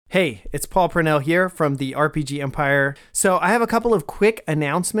Hey, it's Paul Purnell here from the RPG Empire. So I have a couple of quick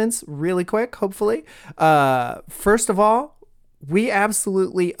announcements, really quick, hopefully. First of all, we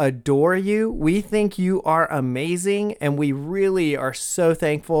absolutely adore you. We think you are amazing, and we really are so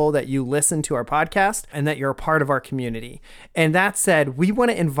thankful that you listen to our podcast and that you're a part of our community. And that said, we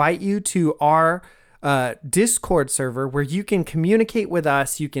want to invite you to our Discord server where you can communicate with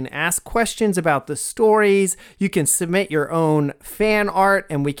us. You can ask questions about the stories. You can submit your own fan art,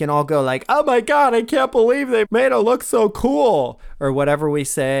 and we can all go like, "Oh my God, I can't believe they made it look so cool," or whatever we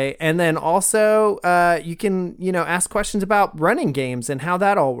say. And then also, you can, ask questions about running games and how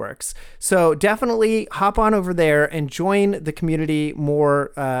that all works. So definitely hop on over there and join the community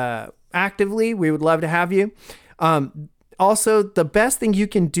more actively. We would love to have you. Also, the best thing you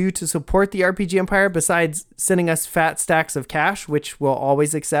can do to support the RPG Empire, besides sending us fat stacks of cash, which we'll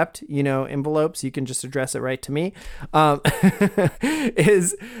always accept, envelopes, you can just address it right to me,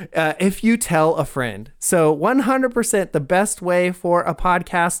 is if you tell a friend. So 100% the best way for a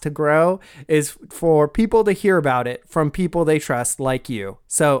podcast to grow is for people to hear about it from people they trust, like you.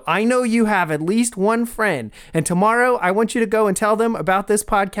 So I know you have at least one friend, and tomorrow I want you to go and tell them about this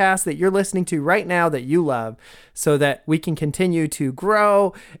podcast that you're listening to right now that you love, so that we can continue to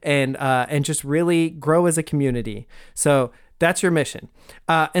grow and just really grow as a community. So that's your mission.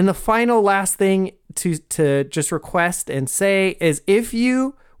 And the final last thing to just request and say is, if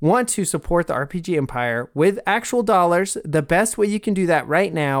you want to support the RPG Empire with actual dollars, the best way you can do that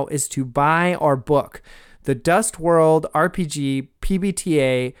right now is to buy our book, The Dust World RPG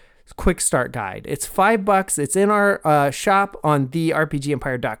PBTA Quick Start Guide. It's $5. It's in our shop on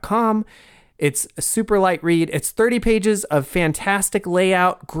therpgempire.com. It's a super light read. It's 30 pages of fantastic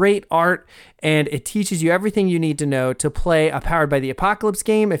layout, great art, and it teaches you everything you need to know to play a Powered by the Apocalypse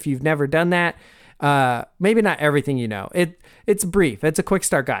game if you've never done that. Maybe not everything you know. It's brief. It's a quick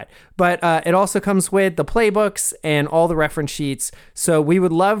start guide. But it also comes with the playbooks and all the reference sheets. So we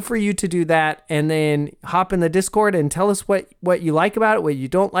would love for you to do that, and then hop in the Discord and tell us what you like about it, what you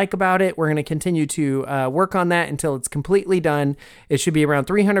don't like about it. We're going to continue to work on that until it's completely done. It should be around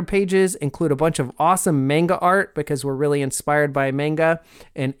 300 pages, include a bunch of awesome manga art because we're really inspired by manga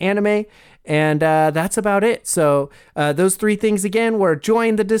and anime. And that's about it. So those three things again were: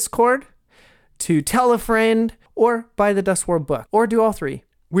 join the Discord, to tell a friend, or buy the Dust World book, or do all three.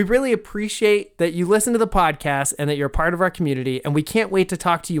 We really appreciate that you listen to the podcast and that you're part of our community, and we can't wait to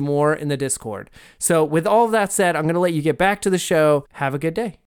talk to you more in the Discord. So with all of that said, I'm going to let you get back to the show. Have a good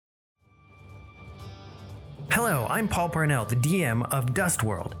day. Hello, I'm Paul Purnell, the DM of Dust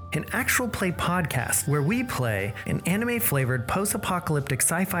World, an actual play podcast where we play an anime-flavored post-apocalyptic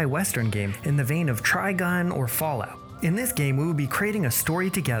sci-fi western game in the vein of Trigun or Fallout. In this game, we will be creating a story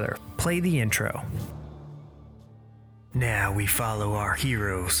together. Play the intro. Now we follow our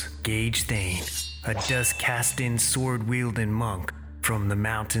heroes, Gage Thane, a dust-casting, sword-wielding monk from the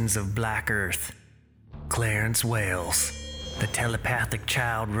mountains of Black Earth. Clarence Wales, the telepathic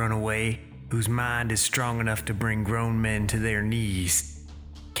child runaway whose mind is strong enough to bring grown men to their knees.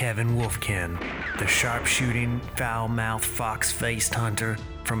 Kevin Wolfkin, the sharpshooting, foul-mouthed, fox-faced hunter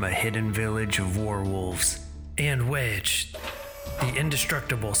from a hidden village of werewolves. And Wedge, the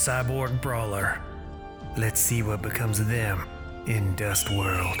indestructible cyborg brawler. Let's see what becomes of them in Dust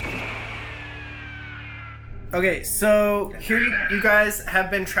World. Okay, so here you guys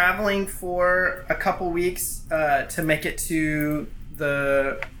have been traveling for a couple weeks to make it to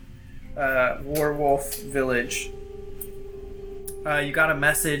the werewolf village. You got a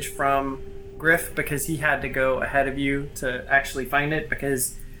message from Griff because he had to go ahead of you to actually find it,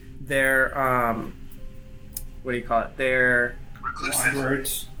 because they're what do you call it? They're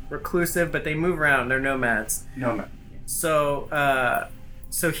reclusive, but they move around. They're nomads.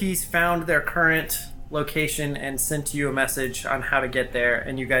 So he's found their current location and sent you a message on how to get there,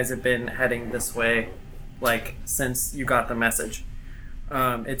 and you guys have been heading this way, since you got the message.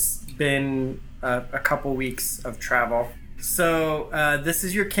 It's been a couple weeks of travel. So this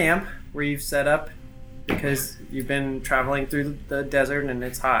is your camp where you've set up, because you've been traveling through the desert and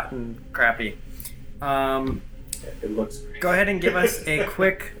it's hot and crappy. It looks great. Go ahead and give us a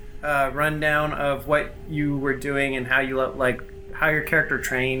quick rundown of what you were doing and how how your character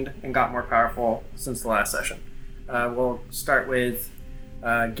trained and got more powerful since the last session. We'll start with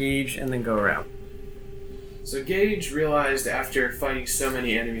Gage and then go around. So Gage realized after fighting so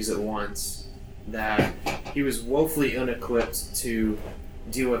many enemies at once that he was woefully unequipped to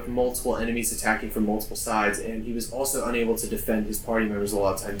deal with multiple enemies attacking from multiple sides, and he was also unable to defend his party members a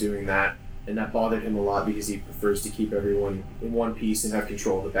lot of time doing that. And that bothered him a lot because he prefers to keep everyone in one piece and have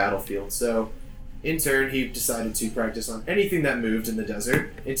control of the battlefield. So In turn, he decided to practice on anything that moved in the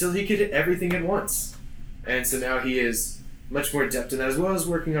desert until he could hit everything at once. And so now he is much more adept in that, as well as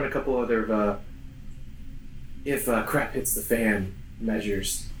working on a couple other if crap hits the fan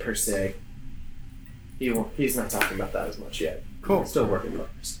measures, per se. He's not talking about that as much yet. Cool. Still work in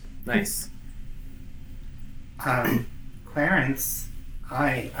progress. Nice. Clarence,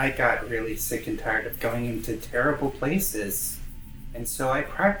 I got really sick and tired of going into terrible places. And so I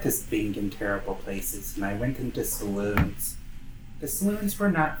practiced being in terrible places, and I went into saloons. The saloons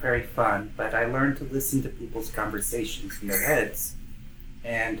were not very fun, but I learned to listen to people's conversations in their heads.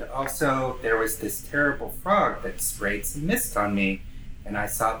 And also, there was this terrible frog that sprayed some mist on me, and I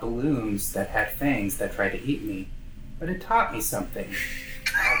saw balloons that had fangs that tried to eat me. But it taught me something.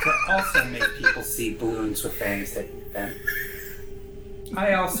 I could also make people see balloons with fangs that eat them.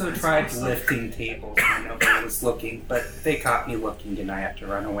 I also tried lifting tables when nobody was looking, but they caught me looking and I had to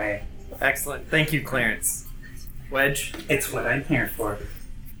run away. Excellent. Thank you, Clarence. Wedge? It's what I'm here for.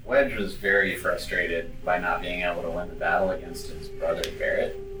 Wedge was very frustrated by not being able to win the battle against his brother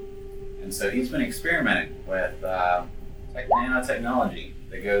Barrett. And so he's been experimenting with nanotechnology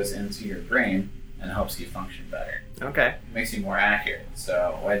that goes into your brain and helps you function better. Okay. It makes you more accurate.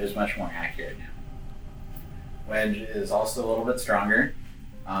 So Wedge is much more accurate now. Wedge is also a little bit stronger,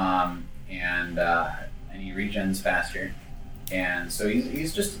 and he regens faster. And so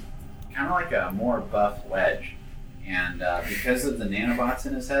he's just kind of like a more buff Wedge. And because of the nanobots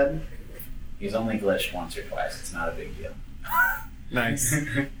in his head, he's only glitched once or twice. It's not a big deal. Nice.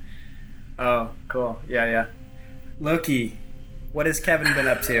 Oh, cool. Yeah. Loki, what has Kevin been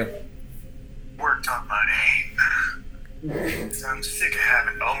up to? Worked on my aim. I'm sick of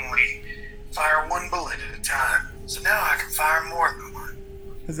having to only fire one bullet at a time, so now I can fire more than one.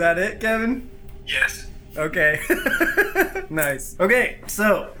 Is that it, Kevin? Yes. Okay. Nice. Okay,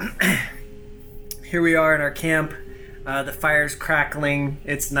 so here we are in our camp. The fire's crackling.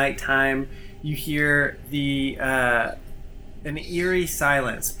 It's nighttime. You hear an eerie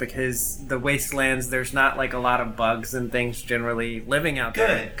silence because the wastelands, there's not like a lot of bugs and things generally living out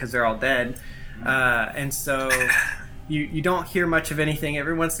there because they're all dead. And so you don't hear much of anything.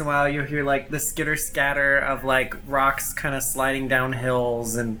 Every once in a while you'll hear like the skitter scatter of like rocks kind of sliding down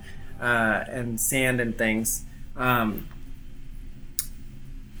hills and sand and things. What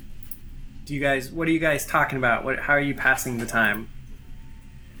are you guys talking about? How are you passing the time?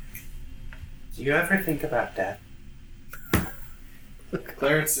 Do you ever think about death?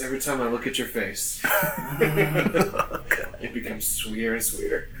 Clarence, every time I look at your face, it becomes sweeter and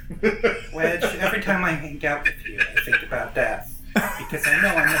sweeter. Wedge, every time I hang out with you, I think about death. Because I know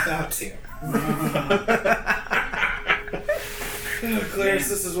I'm about to. Clarence,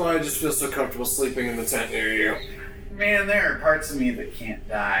 this is why I just feel so comfortable sleeping in the tent near you. Man, there are parts of me that can't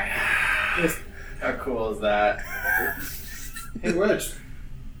die. How cool is that? Hey, Wedge,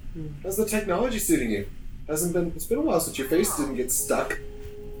 how's the technology suiting you? It's been a while since your face didn't get stuck.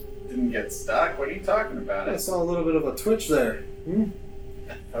 Didn't get stuck? What are you talking about? I saw a little bit of a twitch there.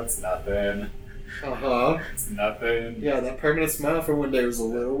 That's nothing. Uh-huh. It's nothing. Yeah, that permanent smile for one day was a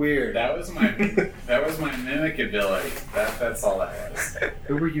little weird. That was my mimic ability. That's all that was.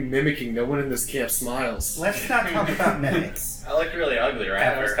 Who were you mimicking? No one in this camp smiles. Let's not talk about mimics. I looked really ugly, right?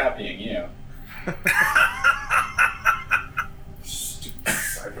 I was copying you. Stupid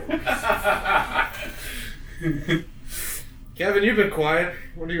cyber. Kevin, you've been quiet.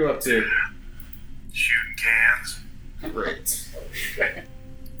 What are you up to? Shooting cans. Great.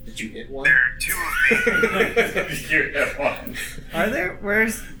 Did you hit one? There are two of me. You have one. Are there?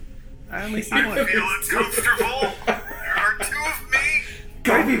 Where's? I only see I'm one. feeling comfortable. There are two of me.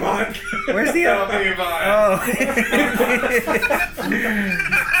 Go, Bebop! Where's the other? Oh.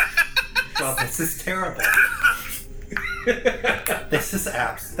 Well, this is terrible. This is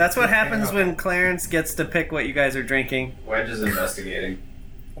absolutely That's what happens terrible. when Clarence gets to pick what you guys are drinking. Wedge is investigating.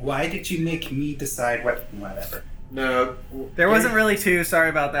 Why did you make me decide whatever? No. There wasn't really two. Sorry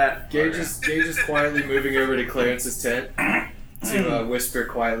about that. Gage is quietly moving over to Clarence's tent to whisper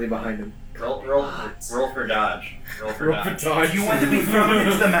quietly behind him. Roll for dodge. Roll for dodge. Do you want to be thrown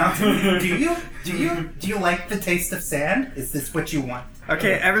into the mountain? Do you like the taste of sand? Is this what you want?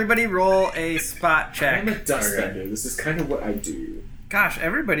 Okay, everybody roll a spot I'm check. a dustbender. This is kind of what I do. Gosh,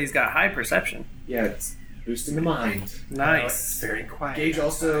 everybody's got high perception. Yeah, it's boosting the mind. It's Nice. very quiet. Gage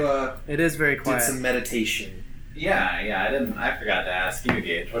also It is very did quiet. some meditation. Yeah, I forgot to ask you,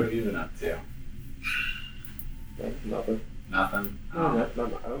 Gage. What have you been up to? No, nothing. Nothing? Oh, no.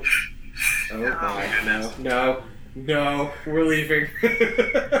 Oh my. No. We're leaving.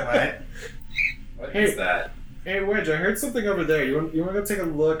 What? What Hey. is that? Hey, Wedge, I heard something over there. You want to go take a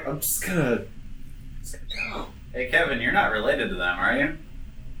look? I'm just gonna Hey, Kevin, you're not related to them, are you?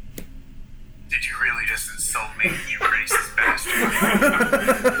 Did you really just insult me, you racist bastard?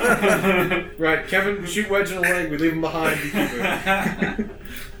 Right, Kevin, shoot Wedge in the leg. We leave him behind. We keep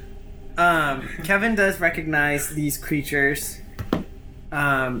moving. Kevin does recognize these creatures.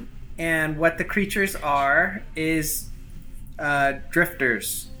 And what the creatures are is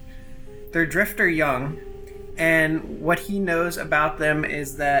drifters. They're drifter young. And what he knows about them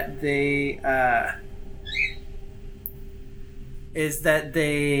is that they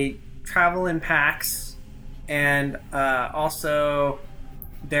travel in packs, and also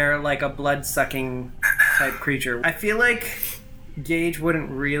they're like a blood-sucking type creature. I feel like Gage wouldn't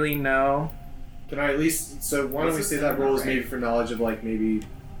really know. Can I at least... So why don't we say that roll is maybe for knowledge of, like, maybe...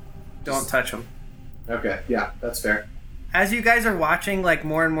 Don't touch them. Okay, yeah, that's fair. As you guys are watching, like,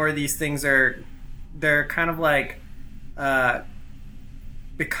 more and more of these things they're kind of like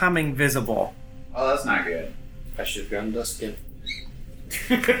becoming visible. Oh, that's not good. I should have gotten Dustin.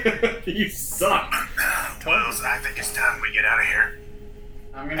 You suck. Well, I think it's time we get out of here.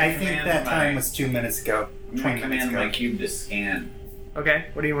 I'm gonna I think command that time my- was 2 minutes ago. I'm 20 gonna minutes command ago. my cube to scan. Okay,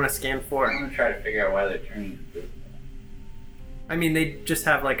 what do you want to scan I'm for? gonna try to figure out why they're turning invisible. I mean, they just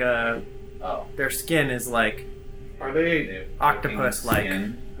have like Oh. their skin is like Are they... They have Octopus-like.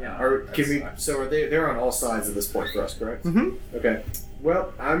 skin. Yeah. Oh, Are, that can we... sucks. So are they... They're on all sides at this point for us, correct? Mhm. Okay.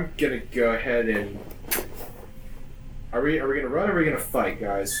 Well, I'm gonna go ahead and... Are we gonna run or are we gonna fight,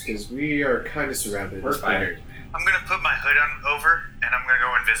 guys? Because we are kind of surrounded at We're this point. fighters, man. I'm gonna put my hood on over, and I'm gonna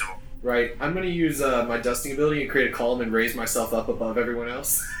go invisible. Right. I'm gonna use my dusting ability and create a column and raise myself up above everyone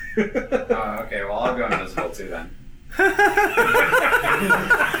else. Oh, okay. Well, I'll go invisible too then.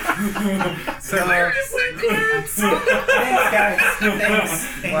 So Thanks, guys.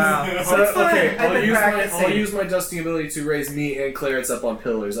 Thanks. wow. So, It's fine. okay, I've been I'll practicing. use my dusting ability to raise me and Clarence up on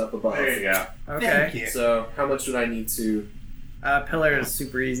pillars up above. There you go. Okay. Thank you. So how much would I need to? Pillar is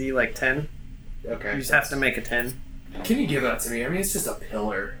super easy, like 10. Okay. You just have to make a 10. Can you give that to me? I mean, it's just a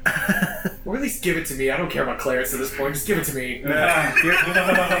pillar. Or at least give it to me. I don't care about Clarence at this point. Just give it to me.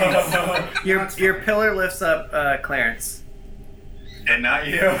 Your pillar lifts up Clarence. And not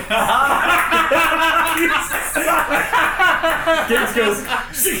you. Gates goes,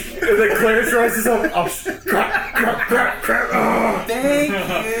 and then Clarence rises up. Oh, crap, crap, crap, crap. Oh, Thank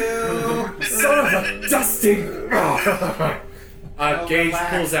you. son of a dusting. Gage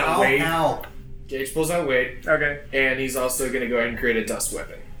Relax. pulls out I'll Wade. help. Gage pulls out Wade, Okay. and he's also going to go ahead and create a dust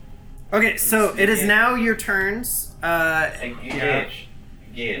weapon. Okay, so it is now your turns. Engage.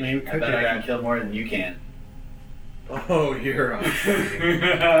 Engage. I mean, we I could bet do I can that. kill more than you can. Oh, you're on.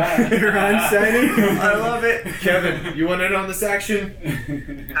 You're on shiny. I love it. Kevin, you want in on this action?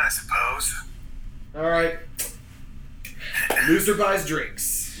 I suppose. All right. Loser buys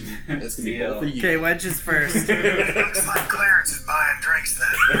drinks. That's gonna be Deal. both of you. Okay, Wedge is first. Looks like Clarence is buying drinks then.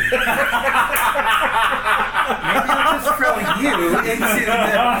 Maybe I'll just throw you into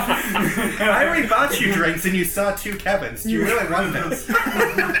the... I already bought you drinks and you saw 2 Kevins. Do you really want this?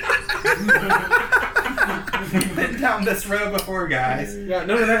 Been down this road before, guys. Yeah,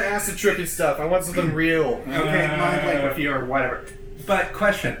 none of that acid trip and stuff. I want something real. Okay, mind like with you or whatever. But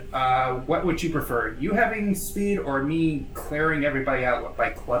question, what would you prefer? You having speed or me clearing everybody out by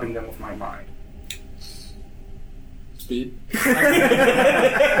clubbing them with my mind? Speed. Because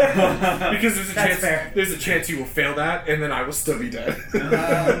That's fair. there's a chance you will fail that, and then I will still be dead.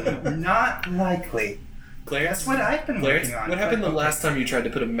 Not likely. Clarence, That's what I've been Clarence, working on. what happened the but- last time you tried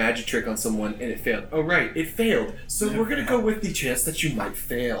to put a magic trick on someone and it failed? Oh, right, it failed. So we're gonna go with the chance that you might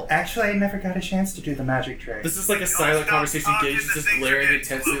fail. Actually, I never got a chance to do the magic trick. This is like a silent conversation. Gage is just glaring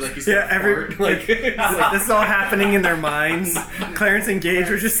intensely like he's Yeah, gonna fart. Like, this is all happening in their minds. Clarence and Gage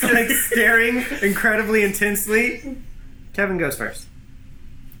are just like staring incredibly intensely. Kevin goes first.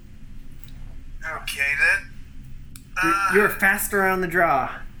 Okay then. You're faster on the draw.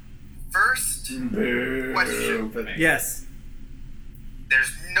 First, boo. Question. But- Yes.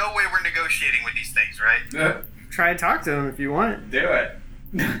 there's no way we're negotiating with these things, right? Try to talk to him if you want. Do it.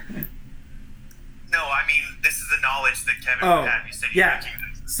 No, I mean, this is the knowledge that Kevin Oh, had. You said yeah. you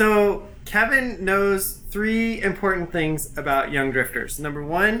So Kevin knows 3 important things about young drifters. Number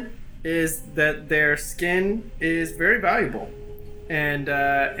 1 is that their skin is very valuable, and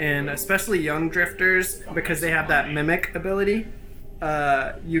especially young drifters, because they have that mimic ability.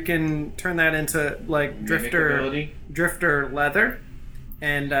 You can turn that into like drifter leather,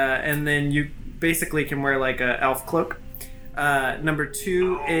 and then you basically can wear like a elf cloak. Number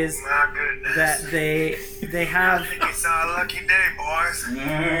 2 is my goodness. that they have. It's our lucky day, boys.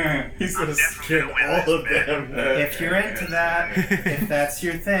 He's I'm gonna definitely skin gonna win all this of bet. them. If you're into that, if that's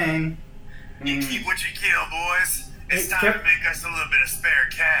your thing, You keep what you kill, boys. It's Hey, time to make us a little bit of spare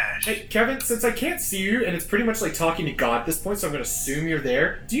cash. Hey, Kevin, since I can't see you, and it's pretty much like talking to God at this point, so I'm going to assume you're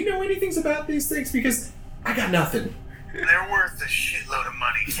there, do you know anything about these things? Because I got nothing. They're worth a shitload of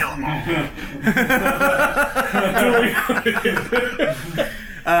money. Kill them all.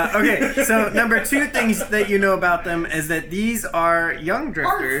 Okay, so number 2 things that you know about them is that these are young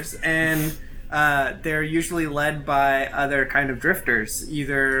drifters, and they're usually led by other kind of drifters,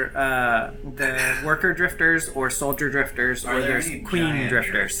 either the worker drifters or soldier drifters, or there's queen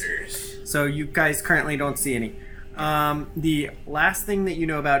drifters. So you guys currently don't see any. The last thing that you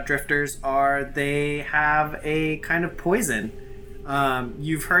know about drifters are they have a kind of poison.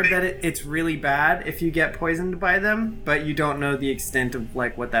 You've heard that it's really bad if you get poisoned by them, but you don't know the extent of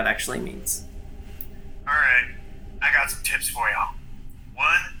like what that actually means. Alright, I got some tips for y'all. 1,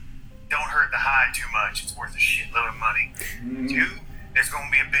 don't hurt the hide too much. It's worth a shitload of money. 2, there's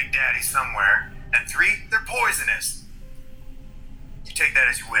gonna be a big daddy somewhere. And 3, they're poisonous. You take that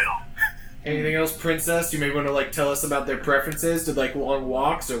as you will. Anything else, Princess? You may want to like tell us about their preferences to like long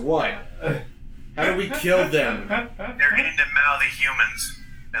walks or what? How do we kill them? They're into mouthy humans.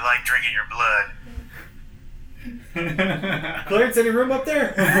 They like drinking your blood. Clarence, any room up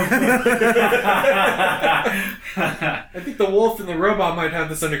there? I think the wolf and the robot might have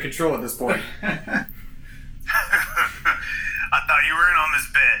this under control at this point. I thought you were in on this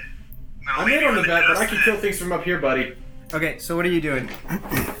bet. I'm in on the bet, but I can kill things from up here, buddy. Okay, so what are you doing?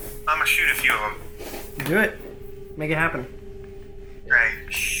 I'm gonna shoot a few of them. Do it. Make it happen. Right,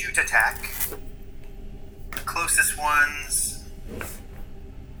 shoot attack. Closest ones.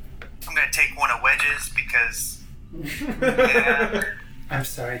 I'm gonna take one of Wedge's because. Yeah. I'm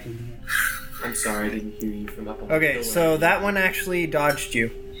sorry, I didn't hear. I'm sorry, I didn't hear you from up on Okay, so that one actually dodged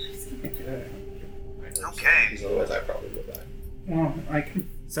you. Okay. Otherwise, I probably would die. Well, I can.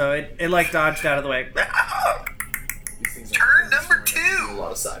 So it like dodged out of the way. Turn number 2. A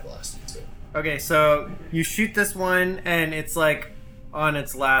lot of side blasting too. Okay, so you shoot this one and it's like on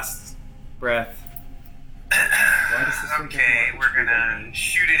its last breath. Okay, we're gonna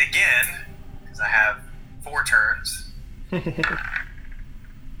shoot it again because I have 4 turns.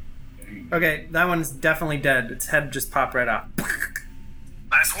 Okay, that one's definitely dead. Its head just popped right off.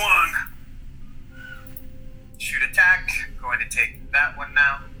 Last one. Shoot attack. Going to take that one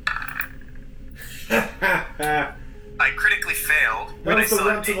now. I critically failed, but I That's the still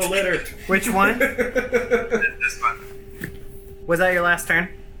run have to the litter. Which one? this one. Was that your last turn?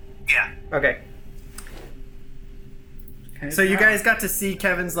 Yeah. Okay. So you guys got to see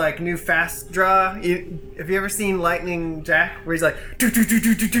Kevin's like new fast draw. Have you ever seen Lightning Jack, where he's like, do do do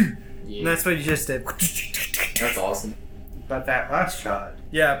do do do? And that's what he just did. That's awesome. But that last shot.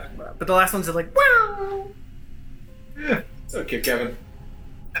 Yeah, but the last ones are like, wow. It's okay, Kevin.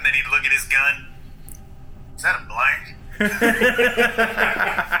 And then he'd look at his gun. Is that a blank?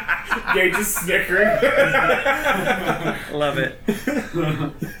 Yeah, just snickering. Love it.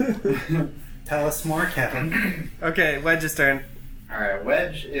 Tell us more, Kevin. Okay, Wedge's turn. Alright,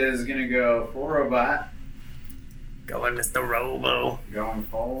 Wedge is gonna go full robot. Going Mr. Robo. Going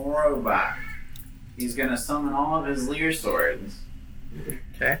full robot. He's gonna summon all of his Leer swords.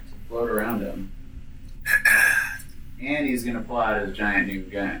 Okay. Float around him. And he's gonna pull out his giant new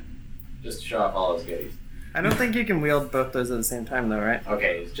gun. Just to show off all his goodies. I don't think you can wield both those at the same time, though, right?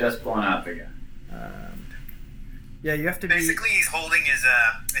 Okay, he's just pulling out the gun. Yeah, you have to be. Basically, he's holding his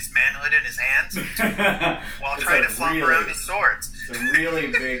manhood in his hands while It's trying a to flop really- around his swords. It's a really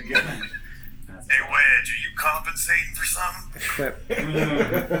big gun. Hey, Wedge, are you compensating for something?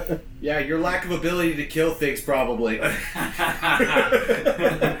 Equip. Yeah, your lack of ability to kill things, probably. Who's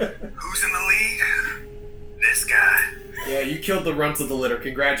in the lead? This guy. Yeah, you killed the runt of the litter.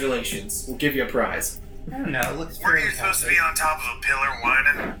 Congratulations. We'll give you a prize. I don't know. It looks Weren't very you supposed to be on top of a pillar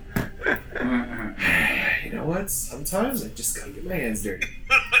whining? You know what? Sometimes I just gotta get my hands dirty.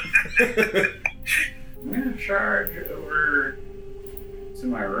 I'm gonna charge over to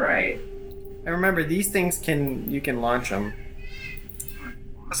my right. And remember, these things you can launch them.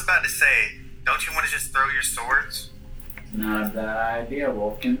 I was about to say, don't you want to just throw your swords? Not a bad idea,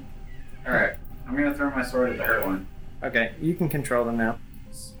 Wolfkin. Alright, I'm gonna throw my sword at the hurt one. Okay, you can control them now.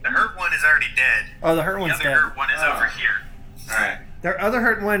 The hurt one is already dead. Oh, the hurt The one's other dead. hurt one is Oh. over here. Alright. The other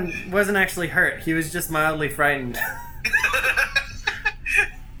hurt one wasn't actually hurt. He was just mildly frightened.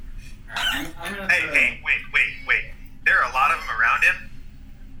 I'm gonna Hey, throw... hey, wait. There are a lot of them around him.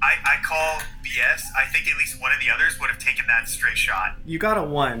 I call BS. I think at least one of the others would have taken that straight shot. You got a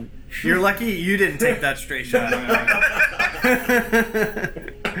 1. You're lucky you didn't take that straight shot.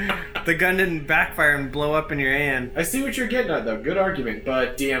 The gun didn't backfire and blow up in your hand. I see what you're getting at, though. Good argument,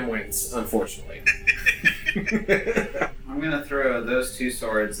 but DM wins, unfortunately. I'm gonna throw those 2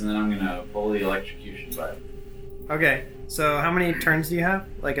 swords, and then I'm gonna pull the electrocution button. Okay, so how many turns do you have?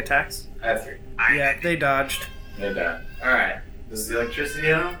 Like attacks? I have 3. Yeah, they dodged. They're done. Alright. Does the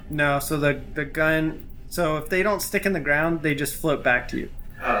electricity on them? No, so the gun... So if they don't stick in the ground, they just float back to you.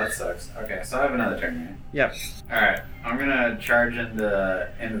 Oh, that sucks. Okay, so I have another turn, right? Yep. Alright. I'm gonna charge into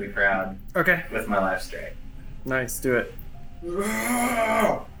the crowd Okay. with my life strike. Nice, do it.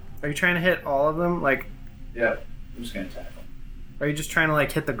 Are you trying to hit all of them? Like, Yep. I'm just gonna tackle. are you just trying to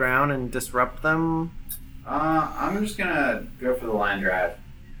like hit the ground and disrupt them? I'm just gonna go for the line drive.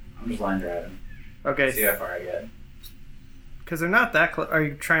 I'm just line driving. Okay. See how far I get. Because they're not that close. Are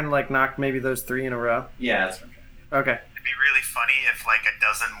you trying to like knock maybe those 3 in a row? Yeah, that's what I'm trying to do. Okay. It'd be really funny if like a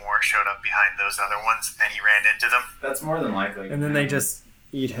dozen more showed up behind those other ones and he ran into them. That's more than likely. And then they just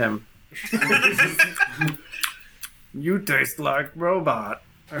eat him. You taste like robot.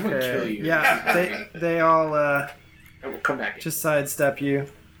 I'm gonna kill you. Yeah, they all I will come back. just sidestep you.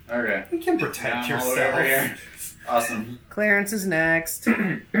 Okay. You can protect Now I'm all the way over yourself. here. Awesome. Clarence is next.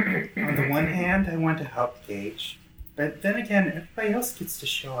 On the one hand, I want to help Gage. But then again, everybody else gets to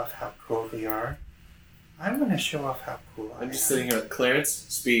show off how cool they are. I want to show off how cool I am. I'm just sitting here like, Clarence,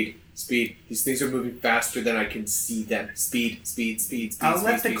 speed. These things are moving faster than I can see them. Speed. I'll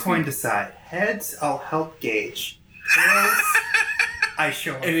let the coin decide. Heads, I'll help Gage. Tails, I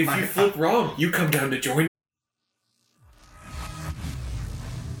show off And if my you flip wrong, you come down to join.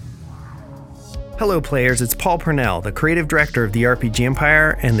 Hello players, it's Paul Purnell, the creative director of the RPG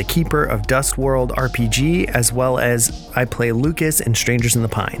Empire and the keeper of Dust World RPG, as well as I play Lucas in Strangers in the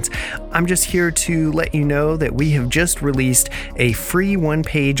Pines. I'm just here to let you know that we have just released a free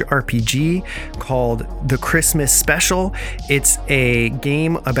one-page RPG called The Christmas Special. It's a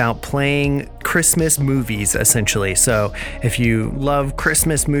game about playing Christmas movies, essentially. So if you love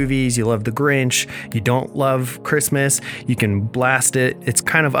Christmas movies, you love The Grinch, you don't love Christmas, you can blast it. It's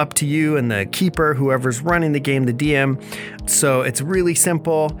kind of up to you and the keeper, whoever's running the game, the DM. So it's really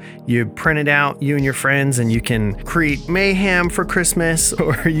simple. You print it out, you and your friends, and you can create mayhem for Christmas,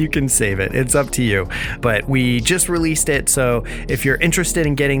 or you can save it. It's up to you. But we just released it, so if you're interested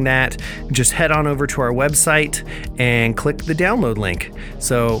in getting that, just head on over to our website and click the download link.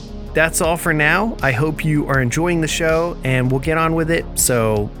 So that's all for now. I hope you are enjoying the show, and we'll get on with it.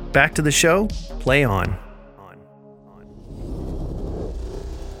 So back to the show. Play on.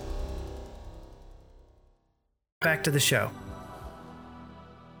 Back to the show.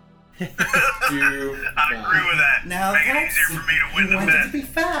 I'd agree with that. Now Make it that's easier for me to win you the wanted bet. to be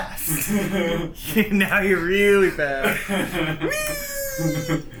fast. Now you're really bad.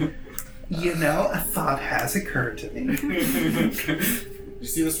 You know, a thought has occurred to me. You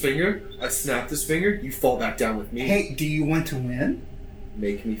see this finger? I snap this finger, you fall back down with me. Hey, do you want to win?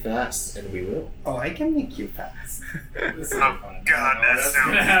 Make me fast, and we will. Oh, I can make you fast. This is Oh, fun. God, that That's sounds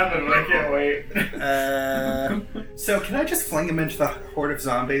gonna happen. I can't wait. So, can I just fling him into the horde of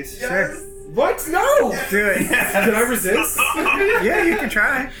zombies? Sure. What? No! Do it. Can I resist? Yeah, you can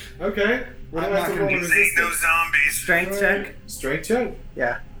try. Okay. What do I'm I not have to gonna roll to do These ain't no resist? zombies. Strength check. Strength check?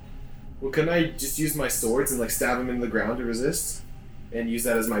 Yeah. Well, couldn't I just use my swords and like stab him in the ground to resist? And use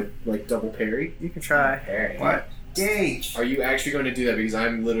that as my like double parry? You can try. Harry. What? Gage. Are you actually going to do that? Because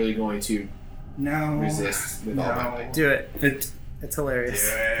I'm literally going to No. resist with all my might. Do it. It's hilarious.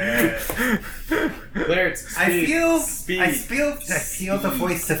 Clarence, speed. I feel Speed. the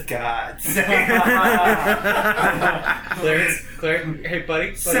voice of God. Clarence, hey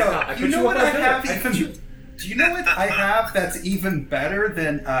buddy. So, I you put know what up I on the have hill. even... Do you know what I have that's even better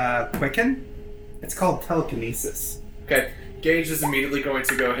than Quicken? It's called telekinesis. Okay, Gage is immediately going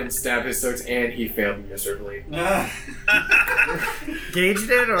to go ahead and stab his swords, and he failed miserably. Gage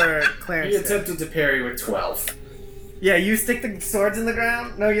did or He Clarence did? attempted to parry with 12. Yeah, you stick the swords in the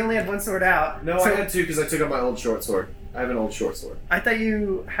ground? No, you only had one sword out. No, So- I had 2 because I took out my old short sword. I have an old short sword. I thought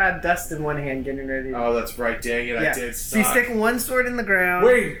you had dust in one hand getting ready. Oh, that's right. Dang it, yeah. I did So you suck. stick one sword in the ground.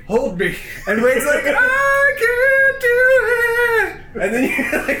 Wait, hold me. And Wade's like, I can't do it! And then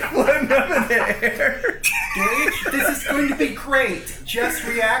you're like floating up in the air. Gage, this is going to be great. Just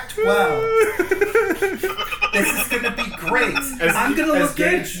react well. This is going to be great. I'm going to look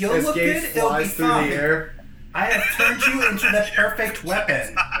good. You'll look good. It'll be through fine. the air. I have turned you into the perfect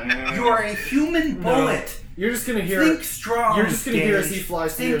weapon. You are a human bullet. You're just gonna hear. Think strong. You're just gonna hear as Gage. he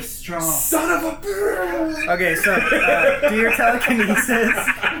flies through. Think strong. Son of a bitch! Okay, so do your telekinesis.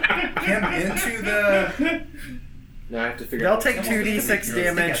 Him into the. Now I have to figure They'll out. take 2d6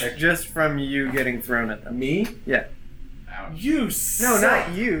 damage together. just from you getting thrown at them. Me? Yeah. Ouch. You No, suck.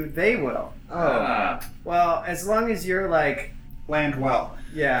 not you. They will. Oh. Well, as long as you're like, Land well.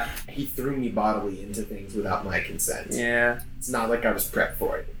 yeah, He threw me bodily into things without my consent. yeah. It's not like I was prepped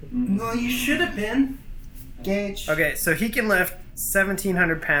for it. Well, you should have been. Gage. Okay, so he can lift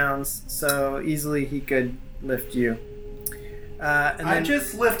 1,700 pounds, so easily he could lift you. And I then,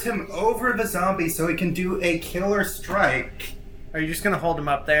 just lift him over the zombie so he can do a killer strike. are you just gonna hold him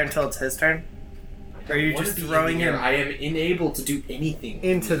up there until it's his turn? Or are you Wanna just be in throwing the air. him I am unable to do anything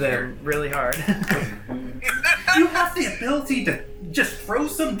into in the air. them really hard? You have the ability to just throw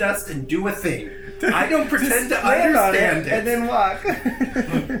some dust and do a thing. I don't pretend to Land on understand it. and then walk.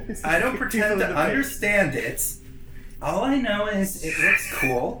 I don't pretend to People in the understand it. All I know is it looks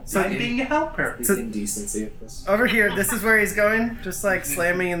cool. So I'm being a helper. There's indecency of this. Over here, this is where he's going, just like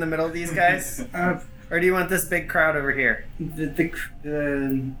slamming in the middle of these guys. Or do you want this big crowd over here?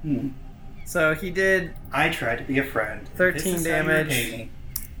 So he did I try to be a friend. 13 This is how you damage. repay me.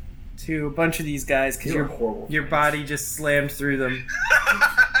 to a bunch of these guys because You're horrible. your body just slammed through them.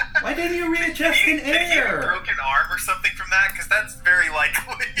 Why didn't you readjust in Did he get a air? broken arm or something from that? Because that's very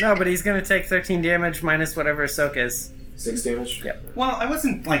likely. No, but he's gonna take 13 damage minus whatever his soak is. 6 damage? Yep. Well, I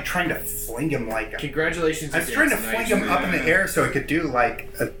wasn't like trying to fling him like a... Congratulations. I was you trying to did. fling him up in the air so it could do like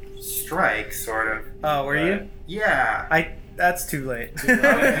a strike, sort of. Oh, were you? Yeah. That's too late.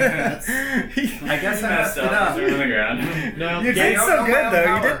 I guess I messed it up. Threw him on the ground. No, You did Gage, don't so know good my though.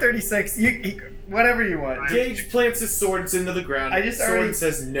 power. You did 36. Whatever you want. Gage plants his swords into the ground. I just Sword already-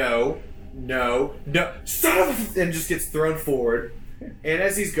 says no, stop, and just gets thrown forward. And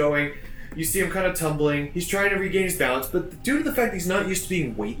as he's going, you see him kind of tumbling. He's trying to regain his balance, but due to the fact that he's not used to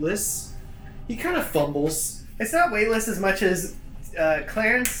being weightless, he kind of fumbles. It's not weightless as much as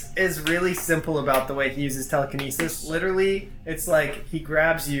Clarence is really simple about the way he uses telekinesis. Literally, it's like he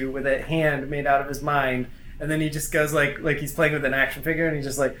grabs you with a hand made out of his mind, and then he just goes like he's playing with an action figure, and he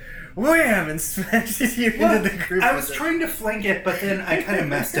just like wham and smashes you into the group. I with was it. trying to flank it, but then I kind of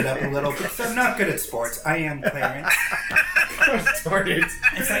messed it up a little because I'm not good at sports. I am Clarence. Darn it.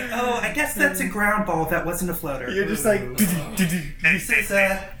 It's like, oh, I guess that's a ground ball. That wasn't a floater. You're just like.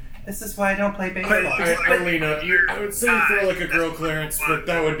 This is why I don't play baseball. Alina, I would say you throw like a girl, Clarence, but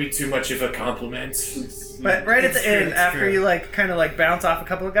that would be too much of a compliment. But right at It's the true, end, it's after true. you like kind of like bounce off a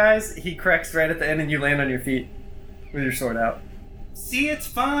couple of guys, he corrects right at the end, and you land on your feet with your sword out. See, it's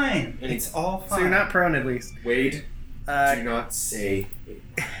fine. It's all fine. So you're not prone, at least. Wade, do not say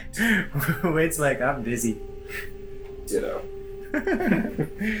Wade's like, I'm busy. ditto.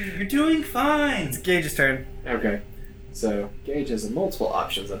 You're doing fine. It's Gage's turn. Okay. So, Gage has multiple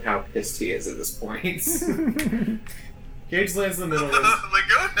options on how pissed he is at this point. Gage lands in the middle of this. Like,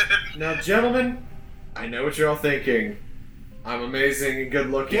 go ahead. Now, gentlemen, I know what you're all thinking. I'm amazing and good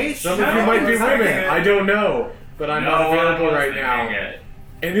looking. Gage, Some of you no, might be it's not women. good. I don't know. But I'm not available right now.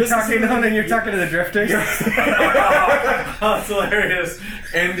 And this Talking is on, and you're talking to the drifters. That's hilarious.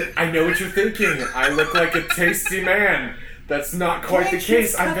 And I know what you're thinking. I look like a tasty man. That's not quite the Gage,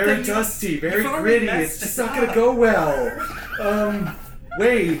 case. you've I'm got very the- dusty, very you've already gritty. messed It's just it not gonna up. go well.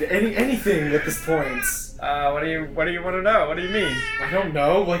 Wade, anything at this point? What do you want to know? What do you mean? I don't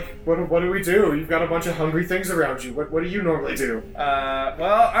know. Like, what do we do? You've got a bunch of hungry things around you. What do you normally do?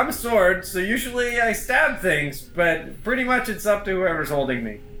 Well, I'm a sword, so usually I stab things, but pretty much it's up to whoever's holding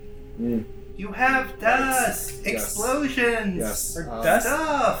me. You have dust, Yes. explosions, Yes. Or dust?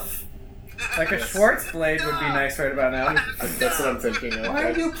 stuff. Like a Schwartz blade would be nice right about now. That's what I'm thinking of. Why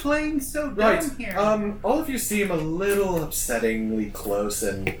are you playing so dumb Right. here? All of you seem a little upsettingly close,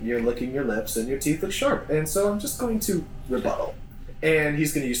 and you're licking your lips, and your teeth look sharp. And so I'm just going to rebuttal. And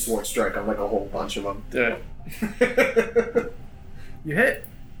he's going to use Sword Strike on like a whole bunch of them. Do it. You hit.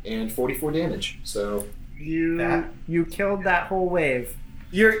 And 44 damage. So You killed that whole wave.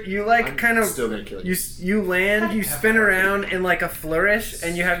 You like I'm kind of still going to kill you. you land, you spin around in like a flourish,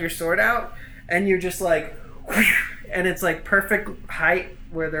 and you have your sword out, and you're just like, and it's like perfect height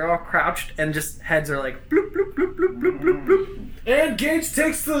where they're all crouched, and just heads are like bloop bloop bloop bloop bloop bloop bloop. And Gage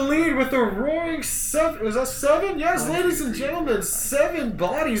takes the lead with a roaring 7. Was that 7? Yes, ladies and gentlemen, 7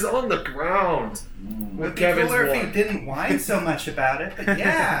 bodies on the ground. Would be Kevin's cooler if one. he didn't whine so much about it, but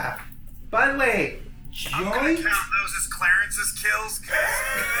yeah. By the way, I'm gonna joint. count those as Clarence's kills because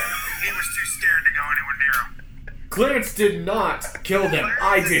he was too scared to go anywhere near him. Clarence did not kill them.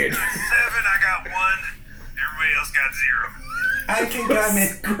 I did. Clarence got 7, I got 1. Everybody else got 0. I think I'm in.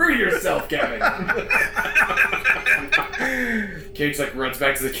 Screw yourself, Kevin. Gage like runs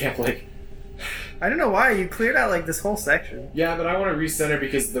back to the camp like, I don't know why you cleared out like this whole section. yeah, but I want to recenter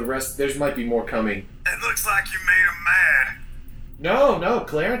because the rest, there's might be more coming. It looks like you made him mad. No,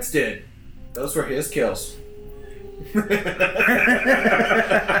 Clarence did. Those were his kills. I'm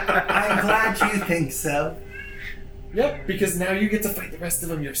glad you think so. Yep, because now you get to fight the rest of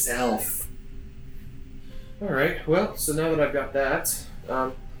them yourself. Alright, well, so now that I've got that,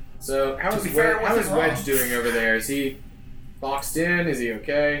 so how is Wedge doing over there? Is he boxed in? Is he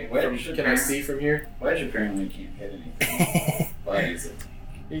okay? Can I see from here? Wedge apparently can't hit anything. But He's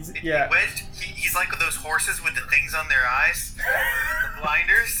He's like those horses with the things on their eyes, the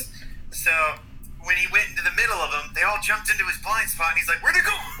blinders. So when he went into the middle of them, they all jumped into his blind spot, and he's like, "Where'd they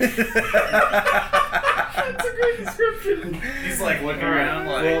go?" That's a great description. he's like looking around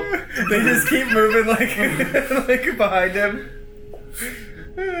like. Well, they just keep moving like behind him.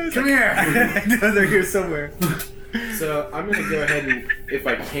 Come here. I know they're here somewhere. So I'm gonna go ahead and, if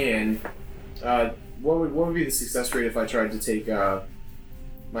I can, what would be the success rate if I tried to take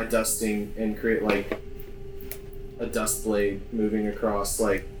my dusting and create like a dust blade moving across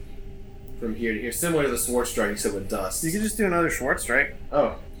like from here to here, similar to the Schwartz strike except with dust? You can just do another Schwartz strike.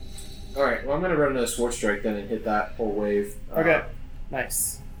 Oh, all right. Well, I'm gonna run another Schwartz strike then and hit that whole wave. Okay,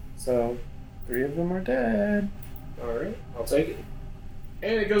 nice. So 3 of them are dead. All right, I'll take it.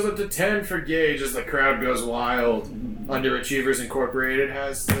 And it goes up to 10 for Gage as the crowd goes wild. Underachievers Incorporated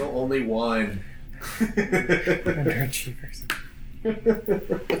has still only 1. Underachievers.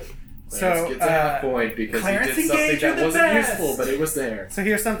 So get to half point because Clarence he did something Gage are that the wasn't best. useful, but it was there. So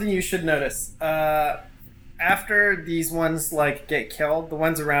here's something you should notice. After these ones like get killed, the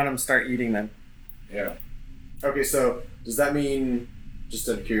ones around them start eating them. Yeah. Okay, so does that mean, just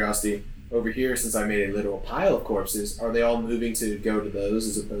out of curiosity, over here, since I made a literal pile of corpses, are they all moving to go to those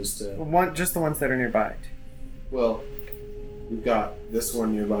as opposed to... Just the ones that are nearby. Well, we've got this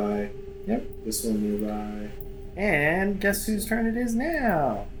one nearby. Yep. This one nearby. And guess whose turn it is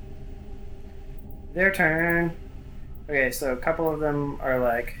now? Their turn. Okay, so a couple of them are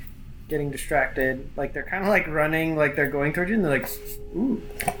like getting distracted. Like they're kind of like running, like they're going towards you, and they're like, ooh.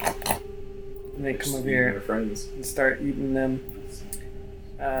 And they come over here Their friends. and start eating them.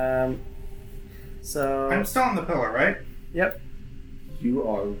 So. I'm still on the pillar, right? Yep. You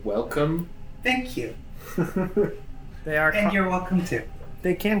are welcome. Thank you. They are. And you're welcome too.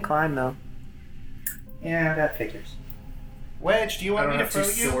 They can climb though. Yeah, that figures. Wedge, do you I want don't me to have throw 2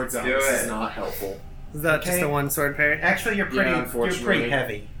 you? swords out. Do This it. is not helpful. Is that just Okay. a one sword parry? Actually, you're Yeah, pretty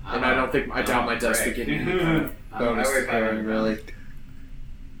heavy. And I don't think, I doubt my dust would get any kind of bonus to parrying, really.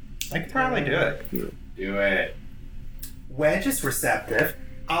 I could probably do it. Do it. Wedge is receptive.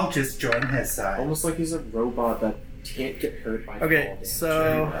 I'll just join his side. Almost like he's a robot that can't get hurt by Okay, fall damage.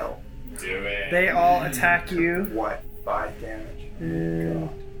 so- Well, Do it. They all attack you. what? 5 damage. And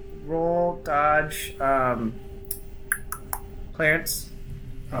roll, dodge, Clarence.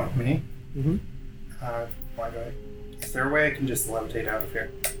 Oh, me? Mm-hmm. Why do I... Is there a way I can just levitate out of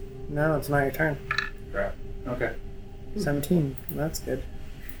here? No, it's not your turn. Crap. Okay. 17. That's good.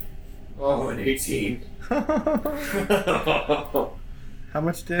 Oh, an 18. How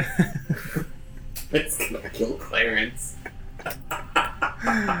much did... It's gonna kill Clarence.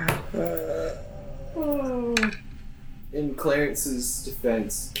 In Clarence's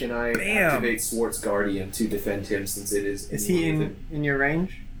defense, can I Bam. activate Swartz Guardian to defend him since it is... Is he within- in your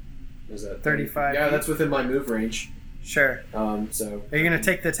range? Is that 35 Yeah, feet? that's within my move range. Sure. So... Are you going to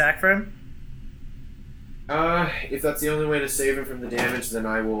take the attack for him? If that's the only way to save him from the damage, then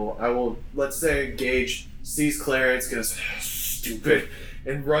I will, let's say Gage sees Clarence, goes, stupid,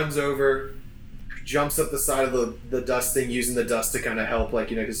 and runs over, jumps up the side of the dust thing, using the dust to kind of help, like,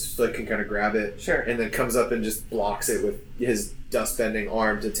 because Flick can kind of grab it. Sure. And then comes up and just blocks it with his dust bending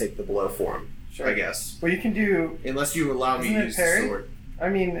arm to take the blow for him. Sure. I guess. Well, you can do... Unless you allow me Isn't to it use parry? the sword. I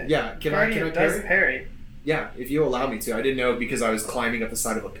mean... Yeah, can I Guardian parry? does parry. Yeah, if you allow me to. I didn't know because I was climbing up the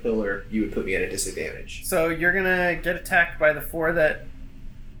side of a pillar, you would put me at a disadvantage. So you're going to get attacked by the 4 that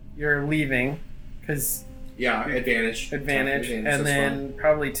you're leaving, because Yeah, advantage. advantage, and that's then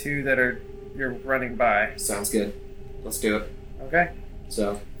probably 2 that are you're running by. fine. Sounds good. Let's do it. Okay.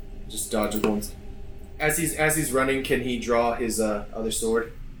 So, just dodge with ones. As he's running, can he draw his other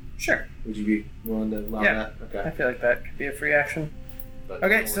sword? Sure. Would you be willing to allow Yeah. that? I Okay. feel like that could be a free action. But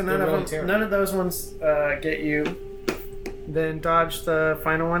Okay, so they're really none terrible. of those ones get you. Then dodge the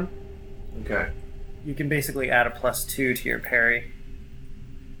final one. Okay. You can basically add a +2 to your parry.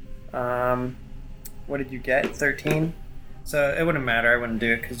 What did you get? 13. So it wouldn't matter. I wouldn't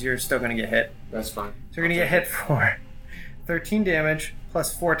do it because you're still going to get hit. That's fine. So you're going to get hit for 13 damage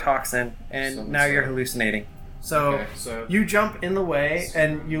plus 4 toxin, and So- now you're so- hallucinating. So Okay, so you jump in the way,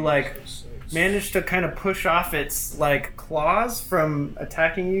 and you like manage to kind of push off its like claws from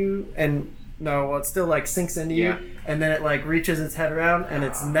attacking you, and no, well, it still like sinks into you, Yeah. and then it like reaches its head around, and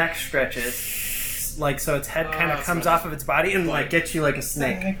its neck stretches. its so its head kind of it's comes not- off of its body and like gets you like a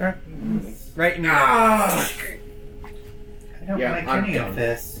snake right in your I don't Yeah, like I'm any done. of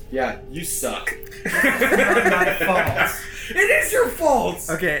this. Yeah, you suck. It's not my fault. It is your fault.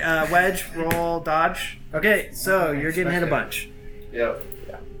 Okay, Wedge, roll dodge. Okay, so you're getting hit a bunch. Yep.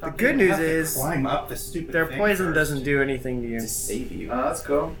 The good news is climb up the stupid their thing poison first. doesn't do anything to you. To save you. Oh, that's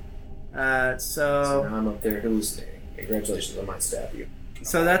cool. So So now I'm up there hallucinating. Congratulations, I might stab you.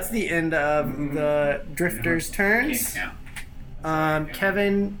 that's the end of the drifters' Can't turns. count.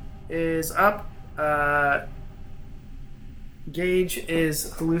 Kevin is up. Gage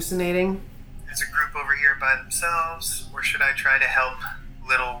is hallucinating. There's a group over here by themselves, or should I try to help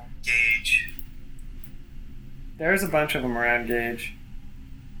little Gage? There's a bunch of them around Gage.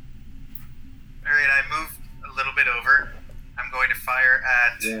 Alright, I moved a little bit over. I'm going to fire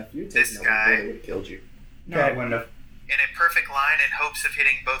at Yeah, if you had This taken guy- that, I would have killed you. No, I wouldn't have. in a perfect line in hopes of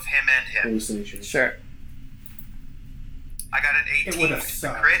hitting both him and him. Hallucinations. Sure. I got an It 18, would have which is a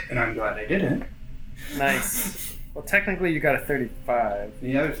sucked, crit. and I'm glad I didn't. Nice. Well, technically you got a 35.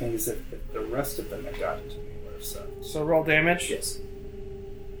 The other thing is if the rest of them had gotten to me, it would have sucked. So roll damage. Yes.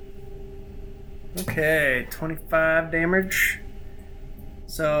 Okay, 25 damage.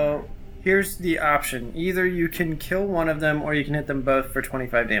 So here's the option. Either you can kill one of them or you can hit them both for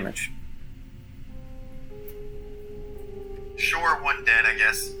 25 damage. Sure, one dead, I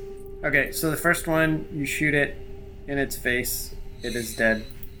guess. Okay, so the first one, you shoot it in its face. It is dead.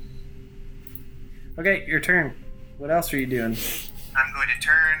 Okay, your turn. What else are you doing? I'm going to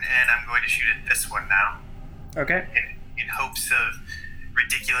turn and I'm going to shoot at this one now, Okay. in hopes of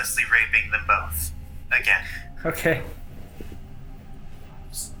ridiculously raping them both. Again. Okay.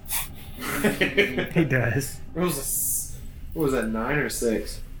 He does. What was that, 9 or 6?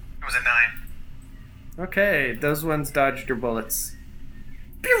 It was a 9. Okay, those ones dodged your bullets.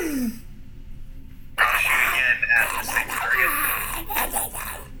 I'll shoot again at the same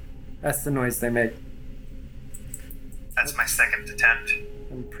target. That's the noise they make. That's my second attempt.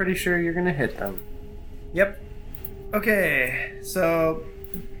 I'm pretty sure you're gonna hit them. Yep. Okay, so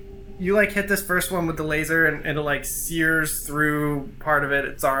you like hit this first one with the laser and it like sears through part of it.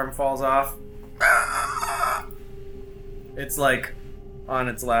 Its arm falls off. It's like on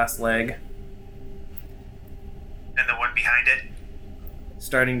its last leg, And the one behind it.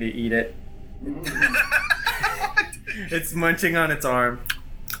 starting to eat it. It's munching on its arm.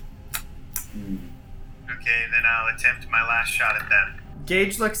 Okay, then I'll attempt my last shot at them.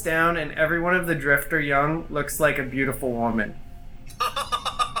 Gage looks down and every one of the Drifter Young looks like a beautiful woman.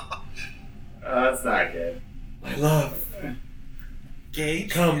 That's not good. My love.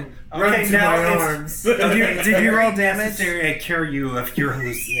 Gage, Come. Okay, Run to now my it's- arms. Did you roll damage? necessary I cure you of your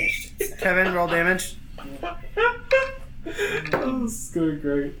hallucinations. Kevin, roll damage. Oh, this is going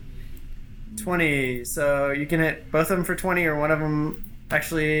great. 20. So you can hit both of them for 20 or one of them.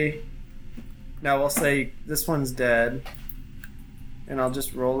 Actually, no, we'll say this one's dead. And I'll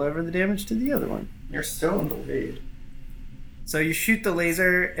just roll over the damage to the other one. You're still in the lead. So you shoot the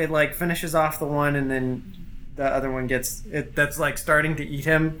laser, it like finishes off the one, and then the other one gets it. That's like starting to eat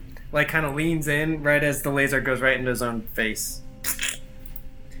him. Like kind of leans in right as the laser goes right into his own face.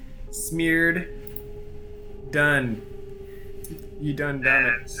 Smeared. Done. You done it.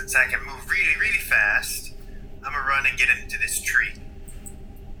 And since I can move really, really fast, I'm gonna run and get into this tree.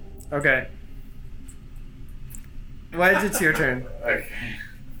 Okay. Wedge, it's your turn. Okay.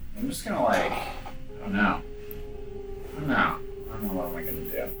 I'm just gonna like. Oh no. Oh no. I don't know what am I gonna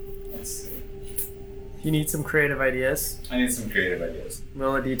do. Let's see. You need some creative ideas. I need some creative ideas.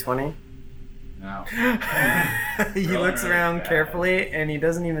 Roll a d20. No. He Rolling looks really around bad. carefully and he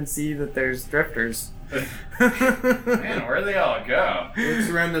doesn't even see that there's drifters. Man, where'd they all go? Looks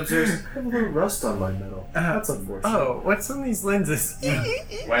around upstairs. I have a little rust on my metal. That's unfortunate. Oh, what's on these lenses?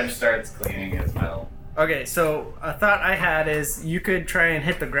 Wedge starts cleaning his metal. Okay, so a thought I had is you could try and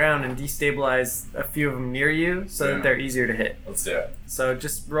hit the ground and destabilize a few of them near you so Yeah. that they're easier to hit. Let's do it. So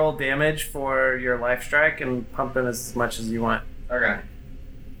just roll damage for your life strike and pump them as much as you want. Okay.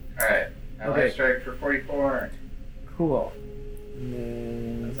 Alright. I Okay. life strike for 44. Cool. And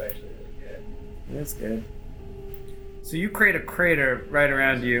then That's actually really good. that's good. So you create a crater right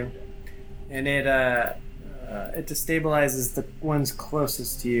around you, and it destabilizes the ones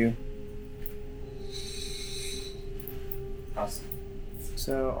closest to you. Awesome.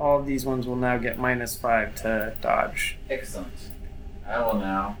 So all of these ones will now get -5 to dodge. Excellent. I will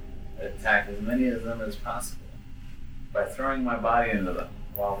now attack as many of them as possible by throwing my body into them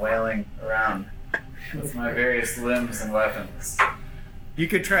while wailing around with my various limbs and weapons. You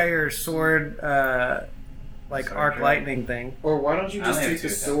could try your sword, like Sword arc drill. lightning thing. Or why don't you I just only have take the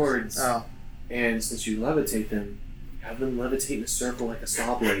 2 attempts. swords Oh, And since you levitate them, have them levitate in a circle like a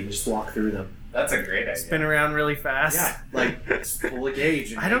saw blade and just walk through them. That's a great idea. Spin around really fast. Yeah, like just pull a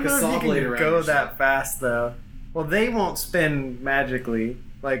gauge and I don't make a know saw if you blade can around go yourself. that fast though. Well, they won't spin magically.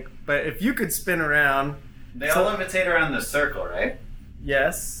 Like, but if you could spin around, They all levitate around the circle, right?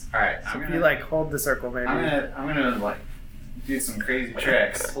 yes. All right. So if you like hold the circle, maybe. I'm gonna like do some crazy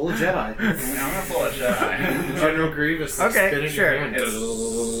tricks. Pull a Jedi. I'm gonna pull a Jedi. General Grievous. Like, Okay, spinning sure. your hand.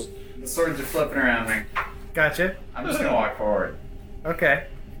 The swords are flipping around me. Gotcha. I'm just gonna walk forward. Okay.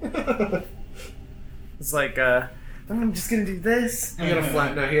 It's like, I'm just gonna do this. He had a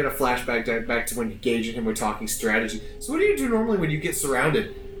flashback back to when Gage and him were talking strategy. So what do you do normally when you get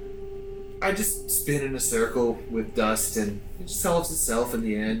surrounded? I just spin in a circle with dust and it just solves itself in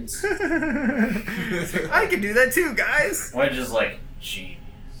the end. I can do that too, guys. Wedge is like, genius.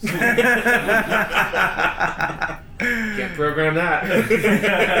 Can't program that.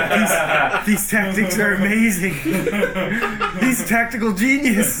 These tactics are amazing. He's tactical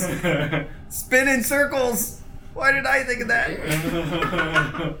genius. Spin in circles. Why did I think of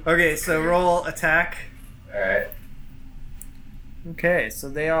that? Okay, so roll attack. All right. Okay, so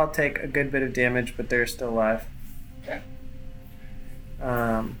they all take a good bit of damage, but they're still alive. Okay.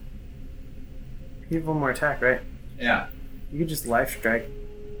 You have one more attack, right? Yeah. You could just life strike.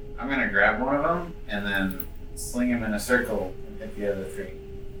 I'm gonna grab one of them and then sling him in a circle and hit the other three.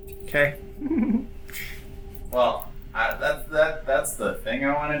 Okay. Well, that's the thing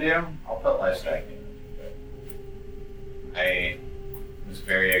I want to do. I'll put life striking. I was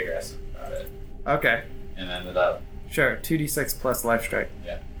very aggressive about it Okay. and ended up. Sure. 2d6 plus life strike.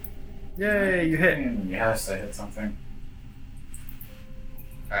 Yeah. Yay, you hit. Yes, I hit something.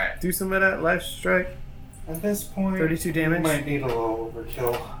 All right. Do some of that life strike. At this point, 32 damage? you might need a little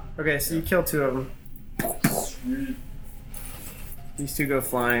overkill. Okay, so you kill two of them. These two go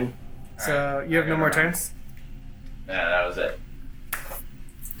flying. So Alright, you have I no got more around. turns? Yeah, that was it.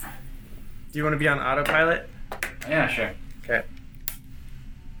 Do you want to be on autopilot? Yeah, sure. Okay.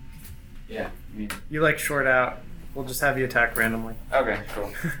 Yeah. I mean, You like short out. We'll just have you attack randomly. okay,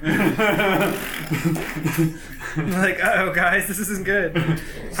 cool. Like, oh guys, this isn't good.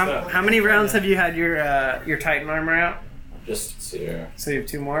 How many rounds have you had your Titan armor out? Just 0. So you have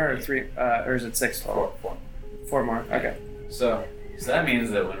 2 more or 3, or is it 6 total? 4. 4 more. Okay. So that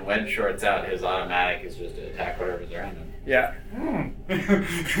means that when Wedge shorts out, his automatic is just to attack whatever's around him. Yeah.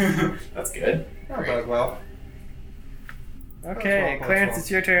 That's good. Not bad, well. Okay, That's Clarence, well.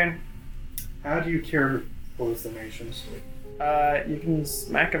 it's your turn. How do you cure hallucinations? You can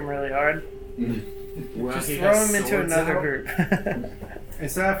smack him really hard. Well, Just he throw has him into swords another out, group.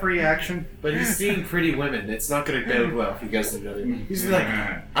 Is that a free action? But he's seeing pretty women. It's not going to bode well if he goes to another. He's like,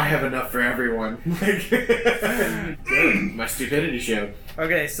 I have enough for everyone. Good. My stupidity showed.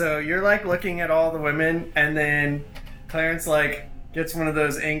 Okay, so you're like looking at all the women, and then Clarence like gets one of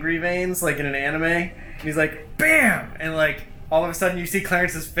those angry veins, like in an anime, and he's like, BAM! And like all of a sudden you see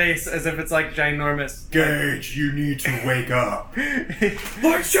Clarence's face as if it's like ginormous. Gage, you need to wake up.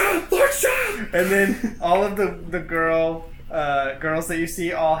 Lord Sean! Lord Sean! And then all of the girls that you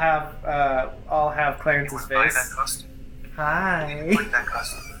see all have Clarence's Buy that face. costume. Hi. Like that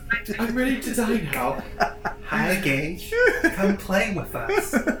costume. I'm ready to die now. Hi, Gage. Come play with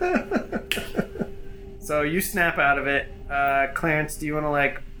us. So you snap out of it. Clarence, do you want to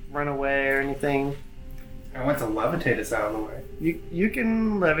like run away or anything? I want to levitate us out of the way. You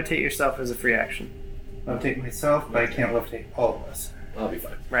can levitate yourself as a free action. Levitate myself, but I can't levitate all of us. I'll be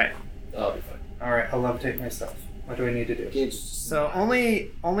fine. Right. I'll be fine. Alright, I'll levitate myself. What do I need to do? Gage is So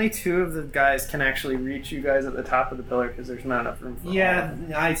only 2 of the guys can actually reach you guys at the top of the pillar because there's not enough room for all. Yeah,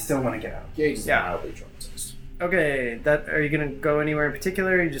 I still want to get out. Gage is Yeah. mildly traumatized. Okay, are you gonna go anywhere in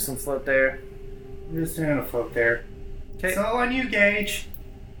particular? Or you just gonna float there? I'm just gonna float there. Okay. It's all on you, Gage.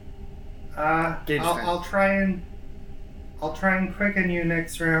 Gage's turn. I'll try and quicken you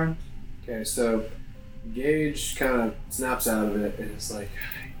next round. Okay, so Gage kind of snaps out of it and is like,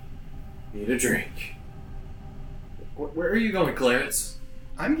 I need a drink. Where are you going, Clarence?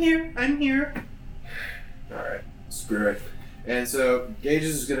 I'm here. Alright, screw it. And so Gage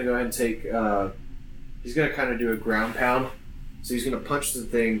is going to go ahead and take, he's going to kind of do a ground pound. So he's going to punch the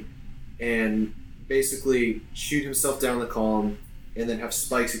thing and basically shoot himself down the column and then have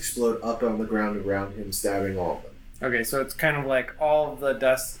spikes explode up on the ground around him, stabbing all of them. Okay, so it's kind of like all of the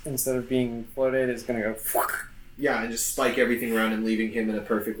dust, instead of being floated, is gonna go. Yeah, and just spike everything around him, leaving him in a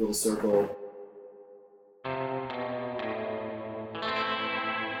perfect little circle.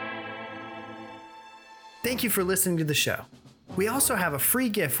 Thank you for listening to the show. We also have a free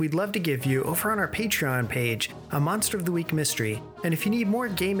gift we'd love to give you over on our Patreon page, a Monster of the Week mystery. And if you need more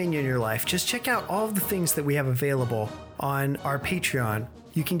gaming in your life, just check out all of the things that we have available on our Patreon.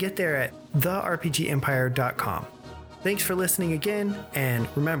 You can get there at therpgempire.com. Thanks for listening again, and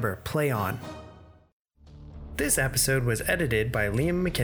remember, play on. This episode was edited by Liam McKenna.